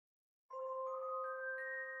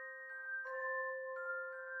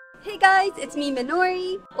Hey guys, it's me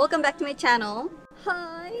Minori. Welcome back to my channel.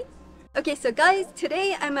 Hi! Okay, so guys,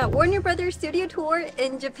 today I'm at Warner Brothers Studio Tour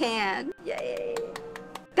in Japan. Yay!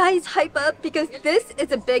 Guys, hype up because this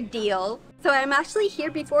is a big deal. So I'm actually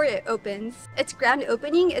here before it opens. Its grand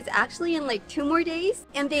opening is actually in like 2 more days,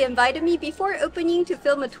 and they invited me before opening to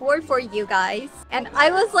film a tour for you guys. And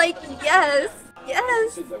I was like, yes!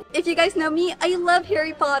 Yes! If you guys know me, I love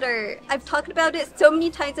Harry Potter. I've talked about it so many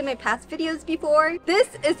times in my past videos before. This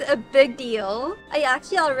is a big deal. I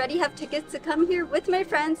actually already have tickets to come here with my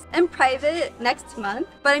friends in private next month,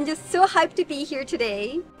 but I'm just so hyped to be here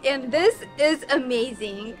today. And this is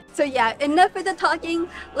amazing. So yeah, enough of the talking.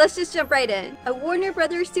 Let's just jump right in. A Warner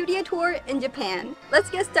Brothers Studio Tour in Japan. Let's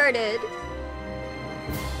get started.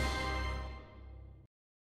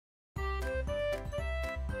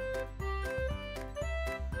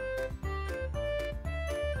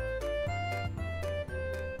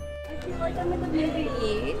 I feel like I'm in the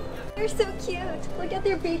movie. They're so cute. Look at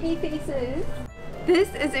their baby faces. This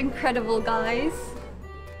is incredible, guys.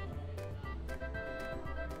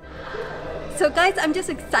 So guys, I'm just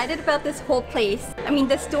excited about this whole place. I mean,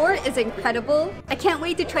 the store is incredible. I can't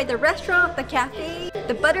wait to try the restaurant, the cafe,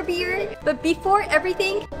 the butterbeer. But before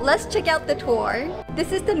everything, let's check out the tour.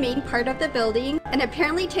 This is the main part of the building, and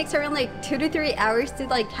apparently takes around like 2 to 3 hours to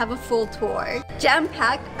like have a full tour.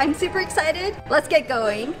 Jam-packed. I'm super excited. Let's get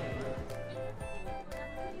going.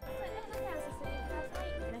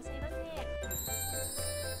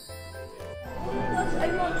 I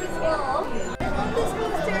love this wall. I love this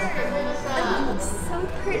poster. It looks so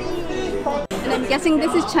pretty. And I'm guessing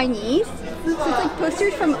this is Chinese. So it's like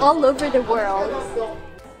posters from all over the world.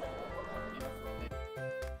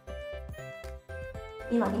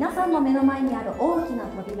 今皆さんの目の前にある大きな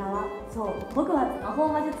扉は、そう、ホグワーツ魔法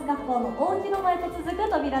魔術学校の大広間へと続く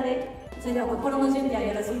扉です。それでは心の準備は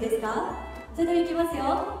よろしいですか？それではいきますよ。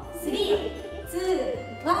3、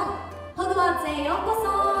2、1、ホグワーツへようこ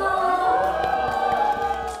そ。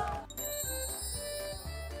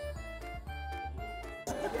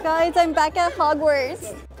 Guys, I'm back at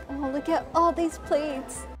Hogwarts. Oh, look at all these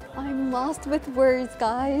plates. I'm lost with words,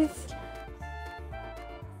 guys.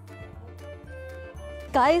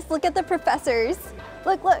 Guys, look at the professors.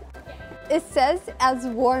 Look, look. It says as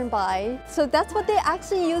worn by. So that's what they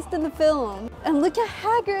actually used in the film. And look at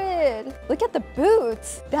Hagrid. Look at the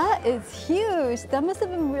boots. That is huge. That must have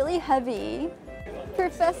been really heavy.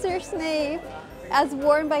 Professor Snape as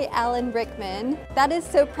worn by Alan Rickman. That is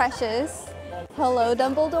so precious. Hello,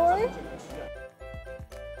 Dumbledore.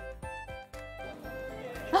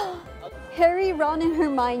 Harry, Ron, and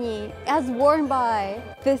Hermione as worn by.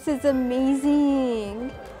 This is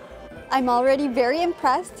amazing. I'm already very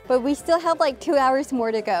impressed, but we still have like 2 hours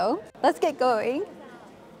more to go. Let's get going.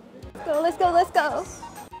 Let's go, let's go, let's go.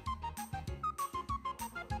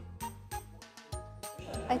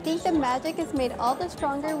 I think the magic is made all the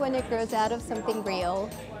stronger when it grows out of something real.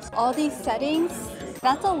 All these settings,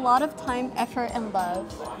 that's a lot of time, effort, and love.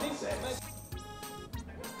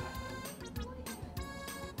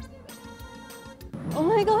 Oh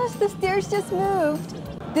my gosh, the stairs just moved.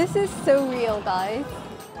 This is so real, guys.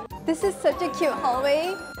 This is such a cute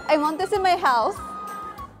hallway. I want this in my house.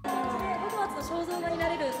 ホグワーツの肖像画にな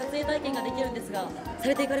れる撮影体験ができるんですが、さ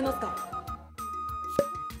れていかれますか？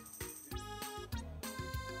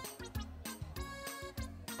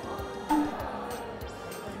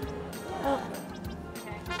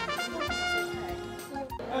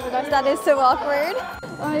 Oh my gosh, that is so awkward.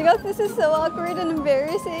 Oh my gosh, this is so awkward and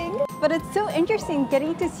embarrassing. But it's so interesting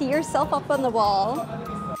getting to see yourself up on the wall.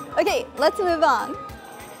 Okay, let's move on.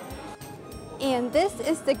 And this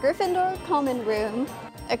is the Gryffindor Common Room.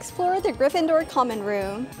 Explore the Gryffindor Common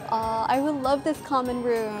Room. I would love this common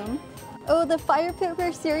room. Oh, the fire pit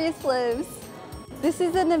where Sirius lives. This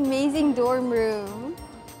is an amazing dorm room.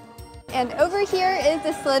 And over here is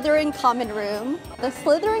the Slytherin Common Room. The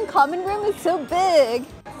Slytherin Common Room is so big.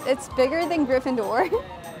 It's bigger than Gryffindor.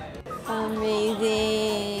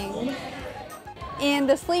 Amazing. And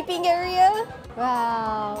the sleeping area.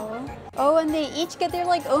 Wow. Oh, and they each get their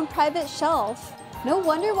like own private shelf. No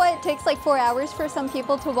wonder why it takes like 4 hours for some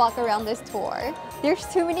people to walk around this tour. There's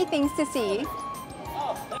too many things to see.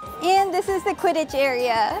 And this is the Quidditch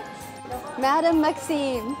area. Madame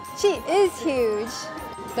Maxime. She is huge.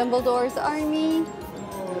 Dumbledore's army.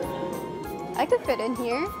 I could fit in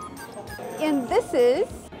here. And this is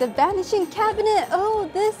the Vanishing Cabinet. Oh,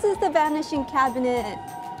 this is the Vanishing Cabinet.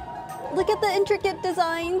 Look at the intricate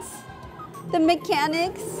designs. The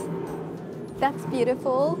mechanics. That's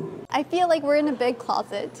beautiful. I feel like we're in a big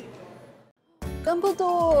closet.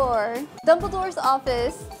 Dumbledore. Dumbledore's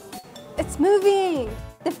office. It's moving.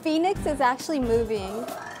 The Phoenix is actually moving.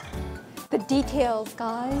 The details,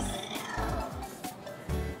 guys.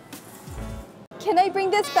 Can I bring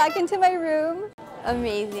this back into my room?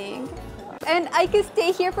 Amazing. And I could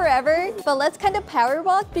stay here forever, but let's kind of power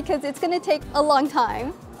walk because it's gonna take a long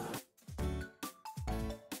time.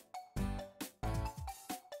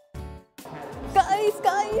 Guys,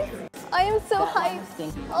 I am so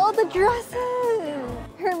hyped. All the dresses.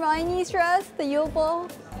 Hermione's dress, the Yule Ball.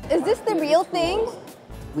 Is this the real thing?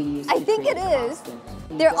 I think it is.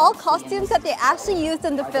 They're all costumes that they actually used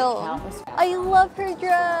in the film. I love her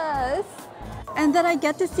dress. And then I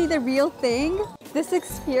get to see the real thing. This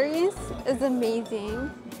experience is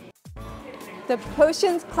amazing. The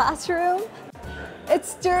potions classroom, it's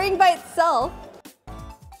stirring by itself.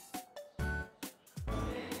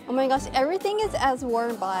 Oh my gosh, everything is as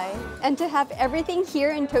worn by. And to have everything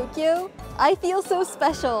here in Tokyo, I feel so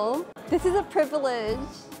special. This is a privilege.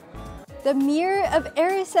 The mirror of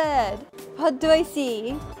Erised. What do I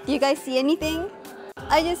see? Do you guys see anything?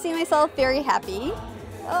 I just see myself very happy.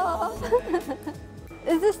 Oh.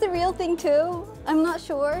 Is this the real thing too? I'm not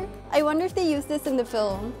sure. I wonder if they used this in the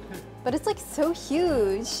film. But it's like so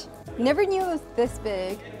huge. Never knew it was this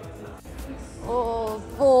big. Oh,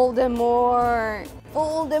 Voldemort.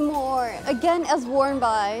 Voldemort. Again as worn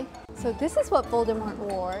by. So this is what Voldemort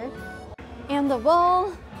wore. And the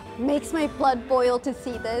wall makes my blood boil to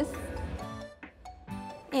see this.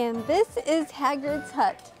 And this is Hagrid's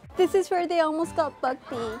hut. This is where they almost got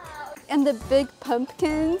Buckbeak. And the big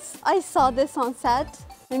pumpkins. I saw this on set.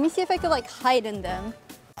 Let me see if I could like hide in them.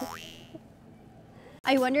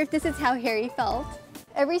 I wonder if this is how Harry felt.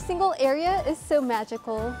 Every single area is so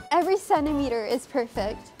magical. Every centimeter is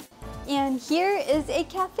perfect. And here is a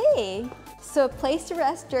cafe. So a place to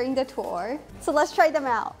rest during the tour. So let's try them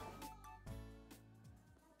out.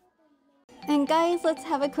 And guys, let's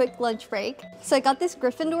have a quick lunch break. So I got this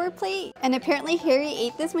Gryffindor plate, and apparently Harry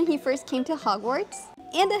ate this when he first came to Hogwarts.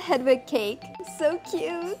 And a Hedwig cake. So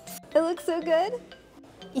cute. It looks so good.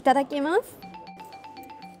 Itadakimasu.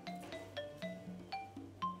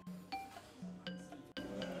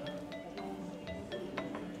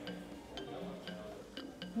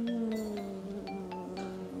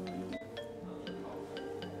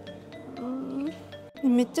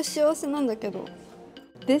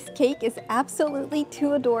 This cake is absolutely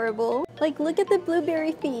too adorable. Like, look at the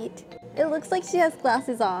blueberry feet. It looks like she has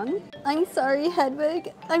glasses on. I'm sorry,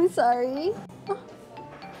 Hedwig. I'm sorry. Oh.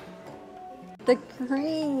 The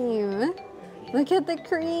cream. Look at the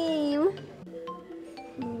cream.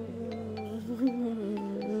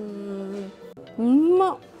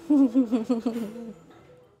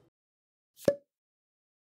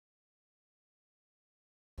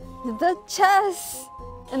 The chess!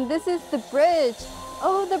 And this is the bridge.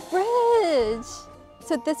 Oh, the bridge!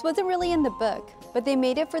 So this wasn't really in the book, but they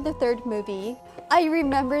made it for the third movie. I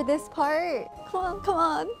remember this part. Come on, come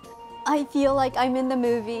on. I feel like I'm in the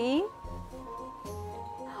movie.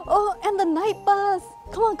 Oh, and the night bus.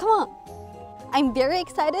 Come on, come on. I'm very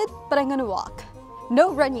excited, but I'm gonna walk.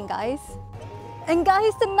 No running, guys. And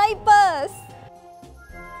guys, the night bus.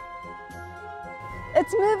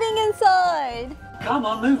 It's moving inside. Come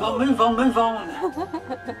on, move on, move on, move on.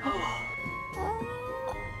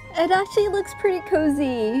 It actually looks pretty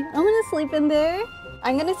cozy. I'm gonna sleep in there.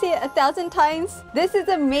 I'm gonna say it 1,000 times. This is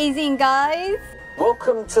amazing, guys.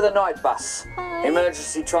 Welcome to the night bus. Hi.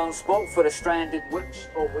 Emergency transport for the stranded witch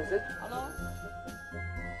or wizard.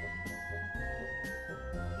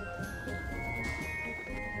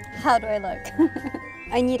 How do I look?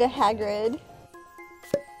 I need a Hagrid.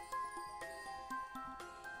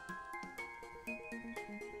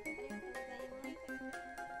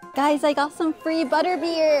 Guys, I got some free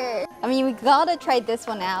butterbeer. I mean, we gotta try this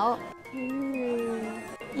one out.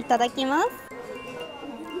 Itadakimasu.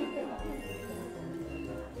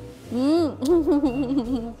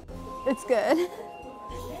 It's good.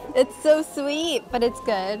 It's so sweet, but it's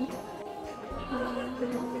good.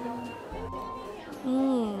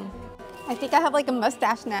 I think I have like a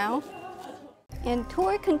mustache now. And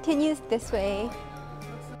tour continues this way.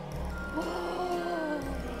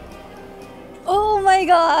 Oh my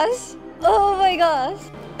gosh! Oh my gosh!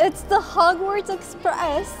 It's the Hogwarts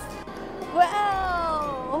Express!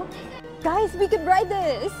 Wow! Guys, we could ride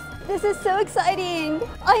this! This is so exciting!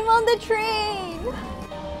 I'm on the train!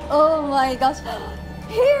 Oh my gosh!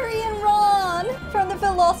 Harry and Ron from the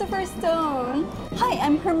Philosopher's Stone! Hi,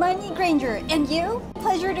 I'm Hermione Granger, and you?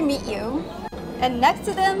 Pleasure to meet you. And next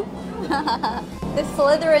to them, the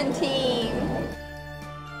Slytherin team.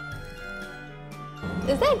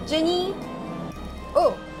 Is that Ginny?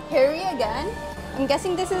 Oh, Harry again? I'm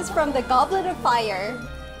guessing this is from the Goblet of Fire.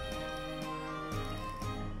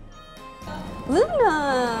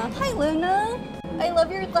 Luna! Hi, Luna! I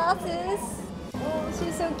love your glasses. Oh,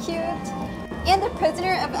 she's so cute. And the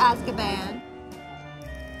Prisoner of Azkaban.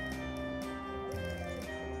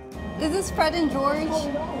 Is this Fred and George?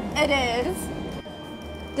 It is.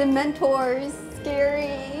 Dementors.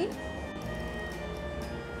 Scary.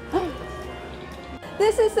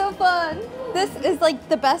 This is so fun. This is like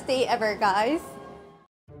the best day ever, guys.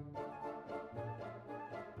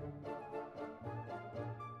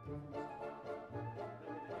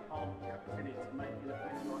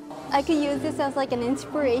 I could use this as like an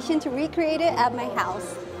inspiration to recreate it at my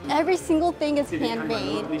house. Every single thing is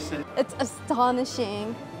handmade. It's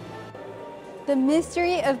astonishing. The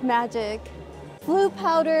mystery of magic. Blue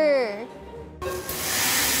powder.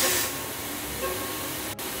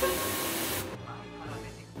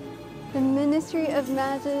 The Ministry of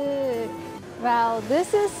Magic. Wow,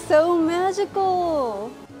 this is so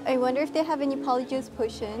magical. I wonder if they have any polyjuice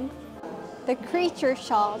potion. The creature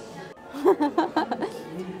shop.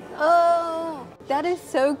 Oh, that is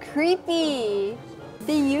so creepy.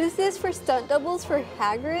 They use this for stunt doubles for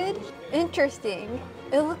Hagrid? Interesting.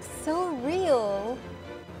 It looks so real.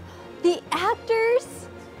 The actors?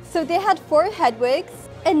 So they had 4 Hedwigs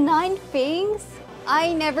and 9 fangs?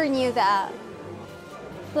 I never knew that.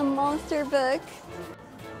 The monster book.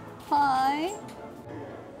 Hi.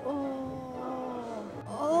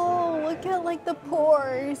 Oh, look at like the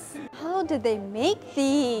pores. How did they make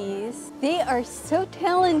these? They are so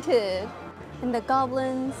talented. And the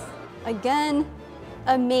goblins, again,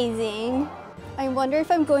 amazing. I wonder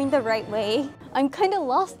if I'm going the right way. I'm kind of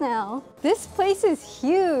lost now. This place is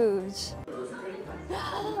huge.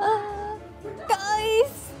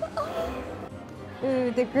 Guys!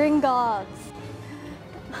 Ooh, the Gringotts.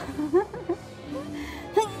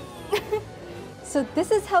 So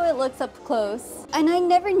this is how it looks up close. And I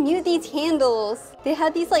never knew these handles. They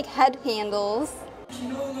had these like head handles.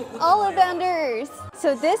 Ollivanders!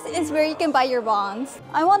 So this is where you can buy your wands.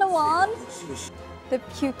 I want a wand. The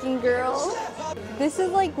puking girl. This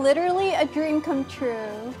is like literally a dream come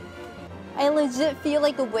true. I legit feel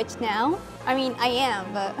like a witch now. I mean, I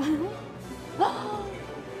am, but...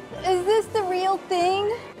 Is this the real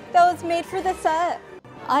thing that was made for the set?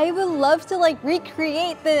 I would love to like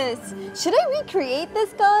recreate this. Should I recreate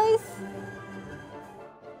this, guys?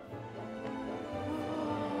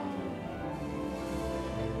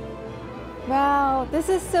 Wow, this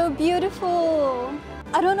is so beautiful.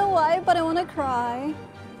 I don't know why, but I want to cry.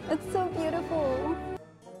 It's so beautiful.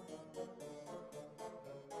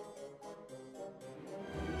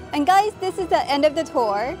 And guys, this is the end of the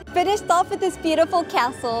tour. Finished off with this beautiful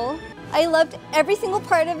castle. I loved every single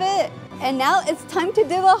part of it. And now it's time to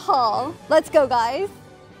do a haul. Let's go, guys.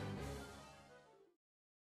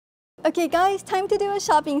 Okay, guys, time to do a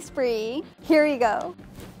shopping spree. Here we go.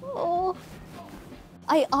 Oh,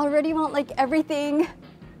 I already want like everything.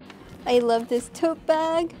 I love this tote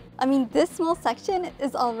bag. I mean, this small section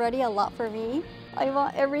is already a lot for me. I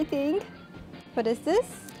want everything. What is this?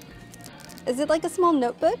 Is it like a small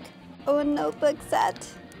notebook? Oh, a notebook set.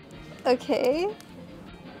 Okay.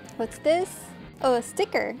 What's this? Oh, a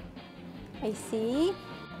sticker. I see.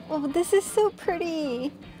 Oh, this is so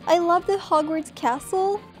pretty. I love the Hogwarts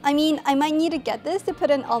castle. I mean, I might need to get this to put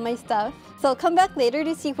in all my stuff. So I'll come back later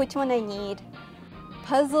to see which one I need.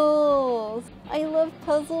 Puzzles. I love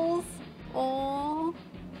puzzles. Oh.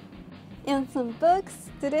 And some books.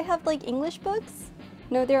 Do they have like English books?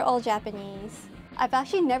 No, they're all Japanese. I've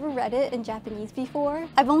actually never read it in Japanese before.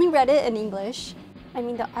 I've only read it in English. I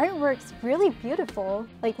mean, the artwork's really beautiful.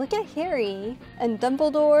 Like, look at Harry and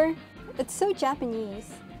Dumbledore. It's so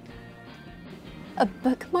Japanese. A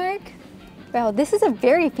bookmark? Wow, this is a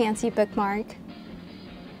very fancy bookmark.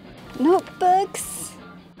 Notebooks.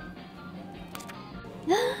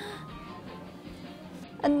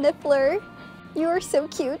 A nippler. You are so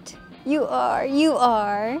cute. You are, you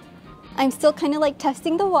are. I'm still kind of like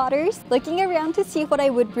testing the waters, looking around to see what I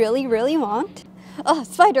would really, really want. Oh,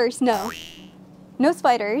 spiders, no. No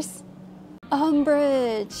spiders.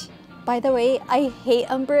 Umbridge. By the way, I hate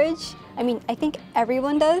Umbridge. I mean, I think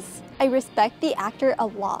everyone does. I respect the actor a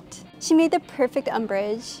lot. She made the perfect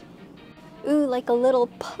Umbridge. Ooh, like a little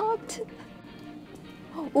pot.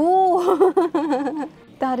 Ooh,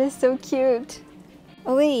 that is so cute.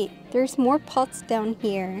 Oh wait, there's more pots down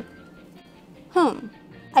here.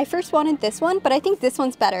 I first wanted this one, but I think this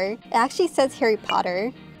one's better. It actually says Harry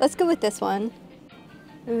Potter. Let's go with this one.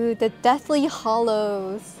 Ooh, the Deathly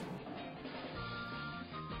Hallows.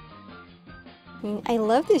 I mean, I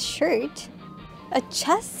love this shirt. A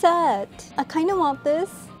chess set. I kind of want this.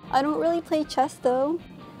 I don't really play chess though.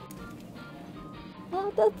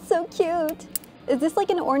 Oh, that's so cute. Is this like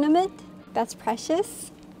an ornament? That's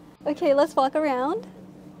precious. Okay, let's walk around.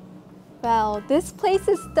 Wow, this place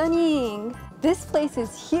is stunning. This place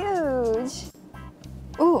is huge.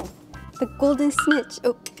 Oh, the golden snitch.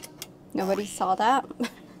 Oh, nobody saw that.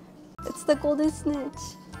 It's the golden snitch.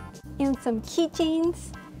 And some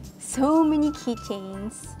keychains. So many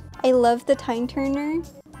keychains. I love the time turner.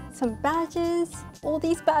 Some badges. All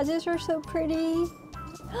these badges are so pretty.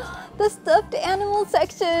 The stuffed animal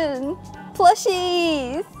section.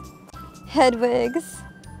 Plushies. Hedwigs.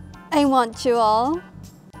 I want you all.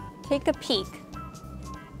 Take a peek.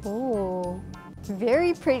 Oh,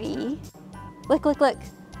 very pretty. Look, look, look.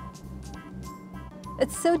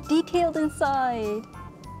 It's so detailed inside.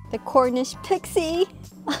 The Cornish pixie.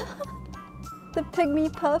 The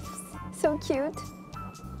pygmy puffs. So cute.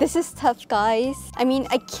 This is tough, guys. I mean,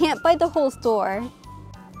 I can't buy the whole store.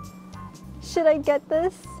 Should I get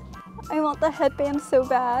this? I want the headband so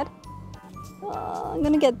bad. I'm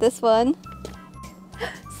gonna get this one.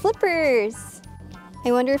 Slippers.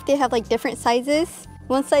 I wonder if they have like different sizes.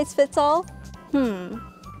 One size fits all?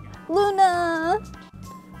 Luna!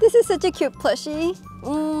 This is such a cute plushie.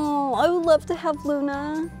 Oh, I would love to have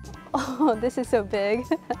Luna. Oh, this is so big.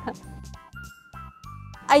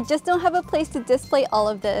 I just don't have a place to display all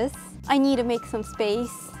of this. I need to make some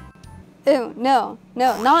space. Oh, no,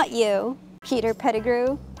 not you, Peter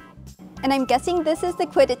Pettigrew. And I'm guessing this is the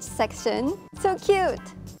Quidditch section. So cute.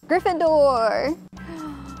 Gryffindor.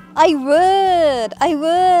 I would.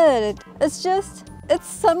 It's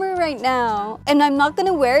summer right now. And I'm not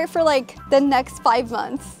gonna wear it for like the next 5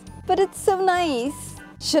 months. But it's so nice.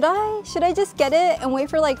 Should I just get it and wait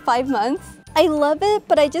for like 5 months? I love it,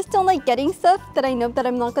 but I just don't like getting stuff that I know that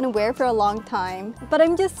I'm not gonna wear for a long time. But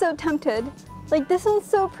I'm just so tempted. Like this one's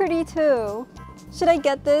so pretty too. Should I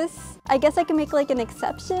get this? I guess I can make like an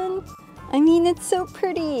exception. I mean, it's so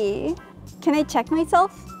pretty. Can I check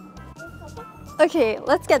myself? Okay,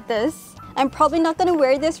 let's get this. I'm probably not gonna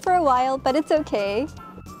wear this for a while, but it's okay.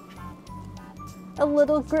 A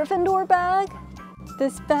little Gryffindor bag.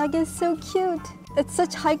 This bag is so cute. It's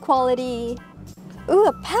such high quality. Ooh,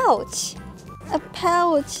 a pouch. A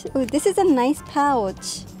pouch. Ooh, this is a nice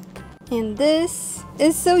pouch. And this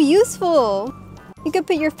is so useful. You could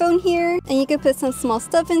put your phone here and you could put some small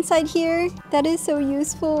stuff inside here. That is so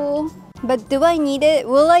useful. But do I need it?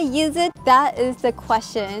 Will I use it? That is the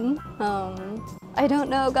question. I don't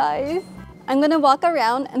know, guys. I'm gonna walk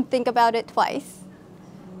around and think about it twice.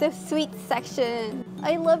 The sweets section.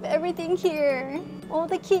 I love everything here. Oh,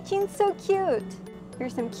 the keychain's so cute.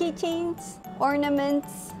 Here's some keychains,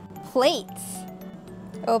 ornaments, plates.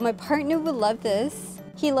 Oh, my partner would love this.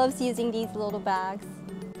 He loves using these little bags.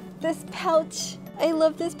 This pouch. I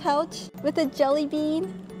love this pouch with a jelly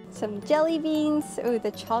bean. Some jelly beans. Oh,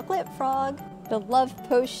 the chocolate frog. The love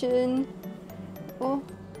potion. Oh,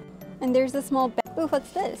 and there's a small bag. Oh,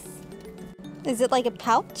 what's this? Is it like a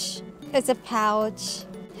pouch? It's a pouch.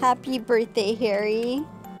 Happy birthday, Harry.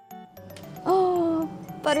 Oh,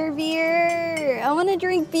 butterbeer. I want to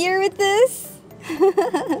drink beer with this.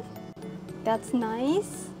 That's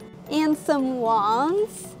nice. And some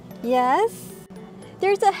wands. Yes.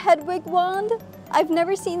 There's a Hedwig wand. I've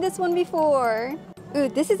never seen this one before. Ooh,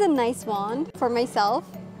 this is a nice wand for myself.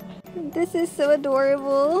 This is so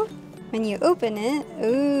adorable. When you open it,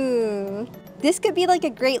 ooh. This could be like a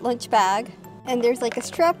great lunch bag. And there's like a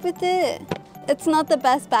strap with it. It's not the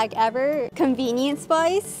best bag ever,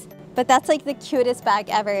 convenience-wise, but that's like the cutest bag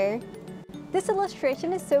ever. This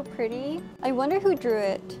illustration is so pretty. I wonder who drew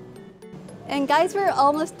it. And guys, we're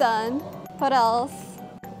almost done. What else?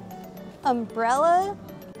 Umbrella.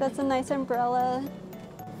 That's a nice umbrella.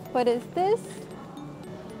 What is this?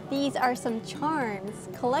 These are some charms,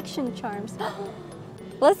 collection charms.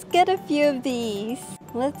 Let's get a few of these.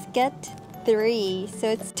 Let's get 3. So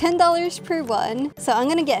it's $10 per one. So I'm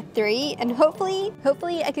gonna get 3 and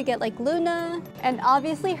hopefully I could get like Luna and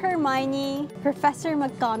obviously Hermione, Professor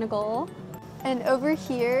McGonagall. And over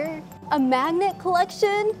here, a magnet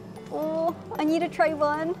collection. Oh, I need to try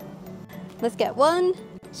one. Let's get 1.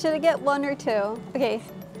 Should I get 1 or 2? Okay,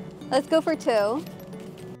 let's go for 2.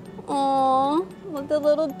 Aww, with the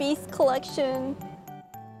little beast collection.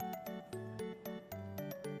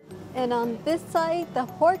 And on this side, the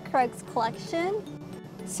Horcrux collection.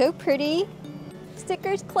 So pretty.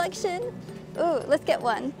 Stickers collection. Ooh, let's get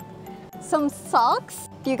 1. Some socks.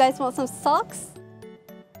 Do you guys want some socks?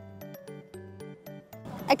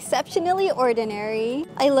 Exceptionally ordinary.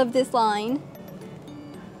 I love this line.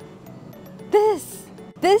 This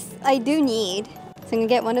I do need. So I'm gonna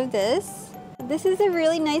get 1 of this. This is a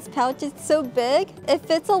really nice pouch. It's so big. It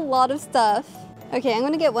fits a lot of stuff. Okay, I'm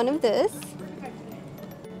gonna get 1 of this.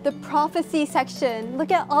 The prophecy section.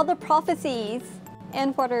 Look at all the prophecies.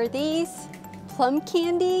 And what are these? Plum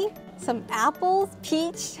candy, some apples,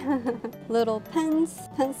 peach, little pens,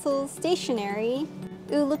 pencils, stationery.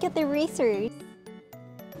 Ooh, look at the erasers.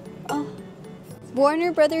 Oh.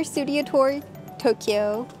 Warner Brothers Studio Tour,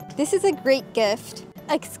 Tokyo. This is a great gift.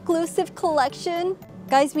 Exclusive collection.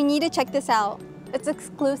 Guys, we need to check this out. It's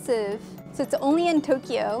exclusive. So it's only in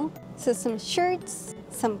Tokyo. So some shirts,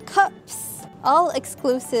 some cups, all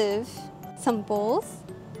exclusive. Some bowls.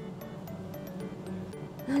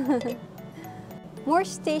 More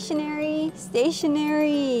stationery.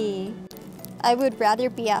 Stationery. I would rather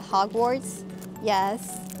be at Hogwarts.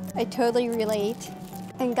 Yes, I totally relate.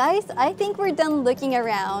 And guys, I think we're done looking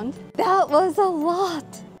around. That was a lot.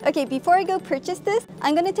 Okay, before I go purchase this,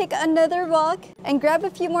 I'm gonna take another walk and grab a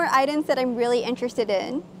few more items that I'm really interested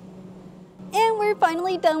in. And we're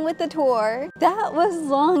finally done with the tour. That was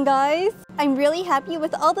long, guys. I'm really happy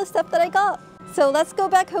with all the stuff that I got. So let's go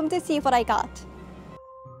back home to see what I got.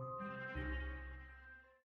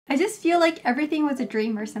 I just feel like everything was a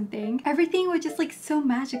dream or something. Everything was just like so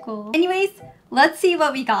magical. Anyways, let's see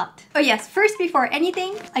what we got. Oh yes, first before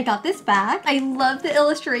anything, I got this bag. I love the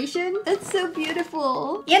illustration. It's so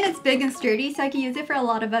beautiful. And it's big and sturdy, so I can use it for a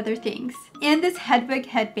lot of other things. And this Hedwig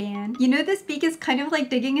headband. You know, this beak is kind of like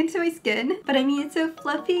digging into my skin, but I mean, it's so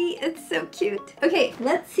fluffy. It's so cute. Okay,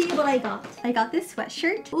 let's see what I got. I got this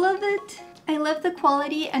sweatshirt. Love it. I love the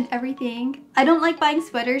quality and everything. I don't like buying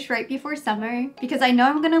sweaters right before summer because I know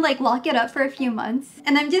I'm gonna like lock it up for a few months.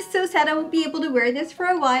 And I'm just so sad I won't be able to wear this for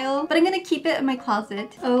a while, but I'm gonna keep it in my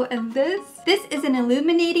closet. Oh, and this is an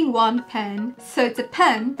illuminating wand pen. So it's a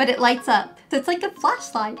pen, but it lights up. So it's like a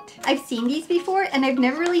flashlight. I've seen these before and I've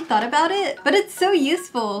never really thought about it, but it's so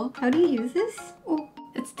useful. How do you use this? Oh,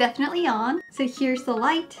 it's definitely on. So here's the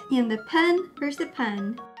light and the pen. Where's the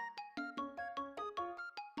pen?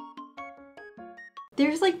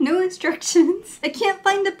 There's like no instructions. I can't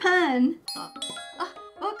find the pen.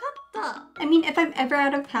 I mean, if I'm ever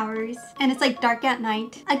out of powers and it's like dark at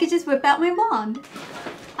night, I could just whip out my wand.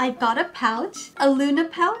 I got a pouch, a Luna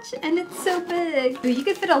pouch, and it's so big. Ooh, you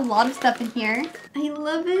could fit a lot of stuff in here. I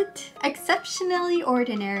love it. Exceptionally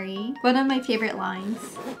ordinary. One of my favorite lines.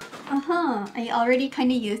 I already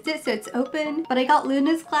kind of used it, so it's open, but I got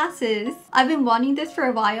Luna's glasses. I've been wanting this for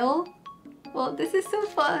a while. Well, this is so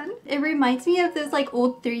fun. It reminds me of those like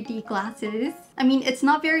old 3D glasses. I mean, it's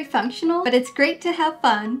not very functional, but it's great to have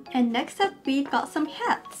fun. And next up, we've got some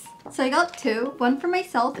hats. So I got two, one for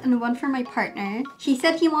myself and one for my partner. He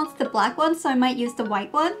said he wants the black one, so I might use the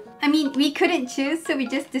white one. I mean, we couldn't choose, so we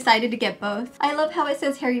just decided to get both. I love how it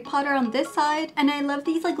says Harry Potter on this side, and I love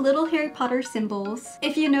these like little Harry Potter symbols.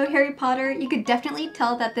 If you know Harry Potter, you could definitely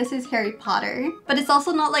tell that this is Harry Potter, but it's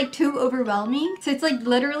also not like too overwhelming, so it's like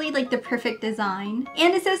literally like the perfect design.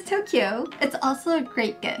 And it says Tokyo. It's also a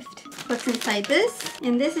great gift. What's inside this?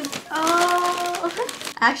 And this is, oh,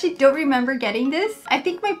 I actually don't remember getting this. I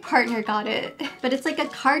think my partner got it, but it's like a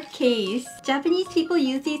card case. Japanese people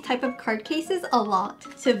use these type of card cases a lot,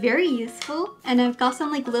 so very useful. And I've got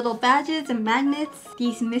some like little badges and magnets,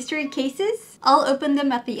 these mystery cases. I'll open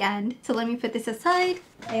them at the end. So let me put this aside.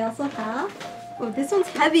 I also have, oh, this one's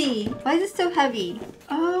heavy. Why is it so heavy?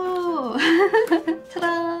 Oh,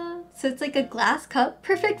 ta-da! So it's like a glass cup,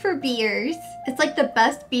 perfect for beers. It's like the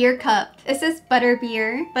best beer cup. It says butter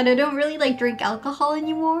beer, but I don't really like drink alcohol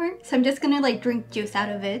anymore. So I'm just gonna like drink juice out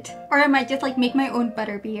of it. Or I might just like make my own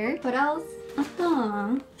butter beer. What else?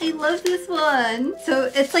 I love this one.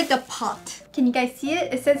 So it's like a pot. Can you guys see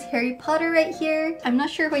it? It says Harry Potter right here. I'm not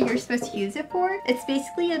sure what you're supposed to use it for. It's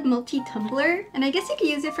basically a multi-tumbler, and I guess you could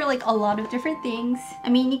use it for like a lot of different things. I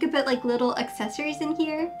mean, you could put like little accessories in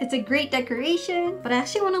here. It's a great decoration, but I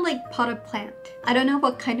actually want to like pot a plant. I don't know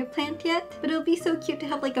what kind of plant yet, but it'll be so cute to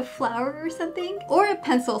have like a flower or something, or a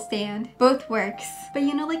pencil stand. Both works. But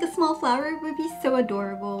you know, like a small flower would be so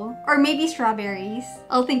adorable. Or maybe strawberries.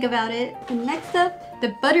 I'll think about it. And next up,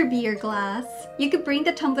 the butterbeer glass. You could bring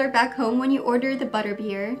the tumbler back home when you order the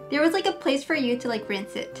butterbeer. There was like a place for you to like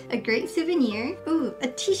rinse it. A great souvenir. Ooh, a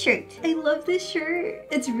t-shirt. I love this shirt.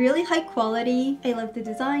 It's really high quality. I love the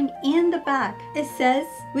design and the back. It says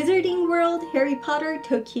Wizarding World, Harry Potter,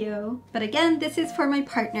 Tokyo. But again, this is for my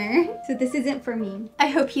partner, so this isn't for me. I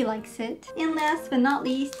hope he likes it. And last but not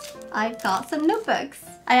least, I've got some notebooks.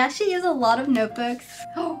 I actually use a lot of notebooks.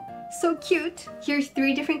 Oh, so cute. Here's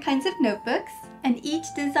 3 different kinds of notebooks, and each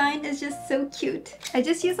design is just so cute. I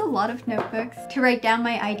just use a lot of notebooks to write down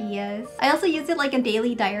my ideas. I also use it like a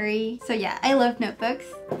daily diary. So yeah, I love notebooks.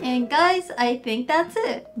 And guys, I think that's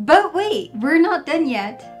it. But wait, we're not done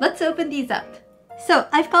yet. Let's open these up. So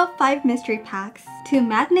I've got 5 mystery packs, 2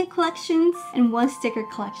 magnet collections, and 1 sticker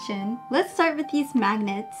collection. Let's start with these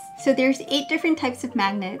magnets. So there's 8 different types of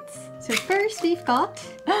magnets. So first we've got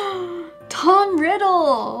Tom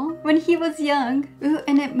Riddle when he was young. Ooh,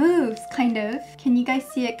 and it moves, kind of. Can you guys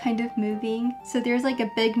see it kind of moving? So there's like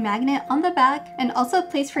a big magnet on the back and also a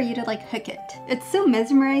place for you to like hook it. It's so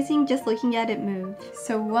mesmerizing just looking at it move.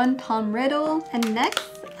 So 1 Tom Riddle, and next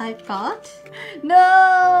I've got...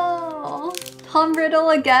 No! Tom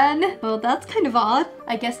Riddle again? Well, that's kind of odd.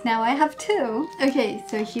 I guess now I have 2. Okay,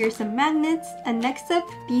 so here's some magnets, and next up,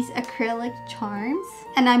 these acrylic charms.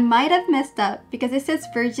 And I might have messed up because it says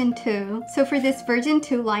Virgin 2. So for this Virgin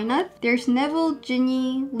 2 lineup, there's Neville,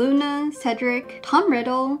 Ginny, Luna, Cedric, Tom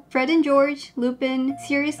Riddle, Fred and George, Lupin,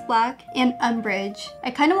 Sirius Black, and Umbridge.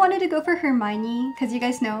 I kind of wanted to go for Hermione because you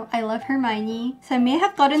guys know I love Hermione. So I may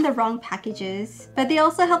have gotten the wrong packages. But they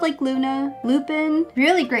also have like Luna, Lupin,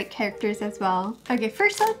 really great characters as well. Okay,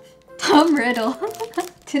 first up, Tom Riddle.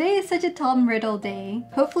 Today is such a Tom Riddle day.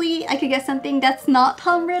 Hopefully I could get something that's not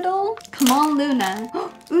Tom Riddle. Come on, Luna.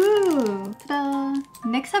 Ooh, ta-da.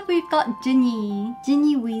 Next up we've got Ginny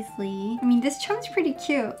Weasley. I mean, this charm's pretty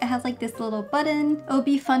cute. It has like this little button. It'll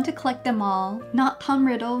be fun to collect them all. Not Tom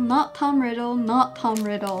Riddle, not Tom Riddle, not Tom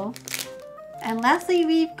Riddle. And lastly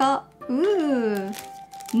we've got, ooh,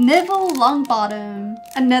 Neville Longbottom,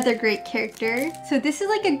 another great character. So this is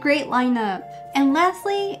like a great lineup. And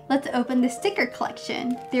lastly, let's open the sticker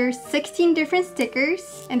collection. There's 16 different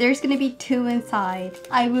stickers and there's gonna be 2 inside.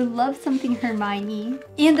 I would love something Hermione.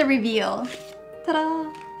 And the reveal. Ta-da!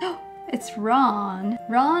 It's Ron.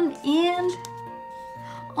 Ron and...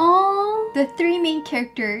 oh, the 3 main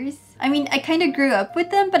characters. I mean, I kind of grew up with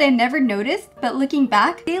them, but I never noticed. But looking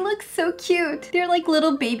back, they look so cute. They're like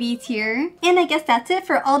little babies here. And I guess that's it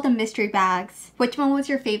for all the mystery bags. Which one was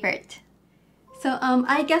your favorite? So,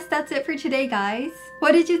 I guess that's it for today, guys.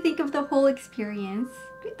 What did you think of the whole experience?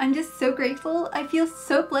 I'm just so grateful. I feel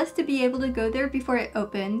so blessed to be able to go there before it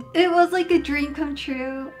opened. It was like a dream come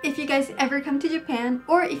true. If you guys ever come to Japan,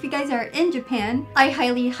 or if you guys are in Japan, I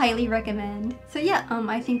highly recommend. So yeah,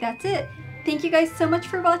 I think that's it. Thank you guys so much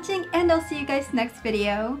for watching, and I'll see you guys next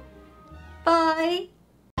video. Bye!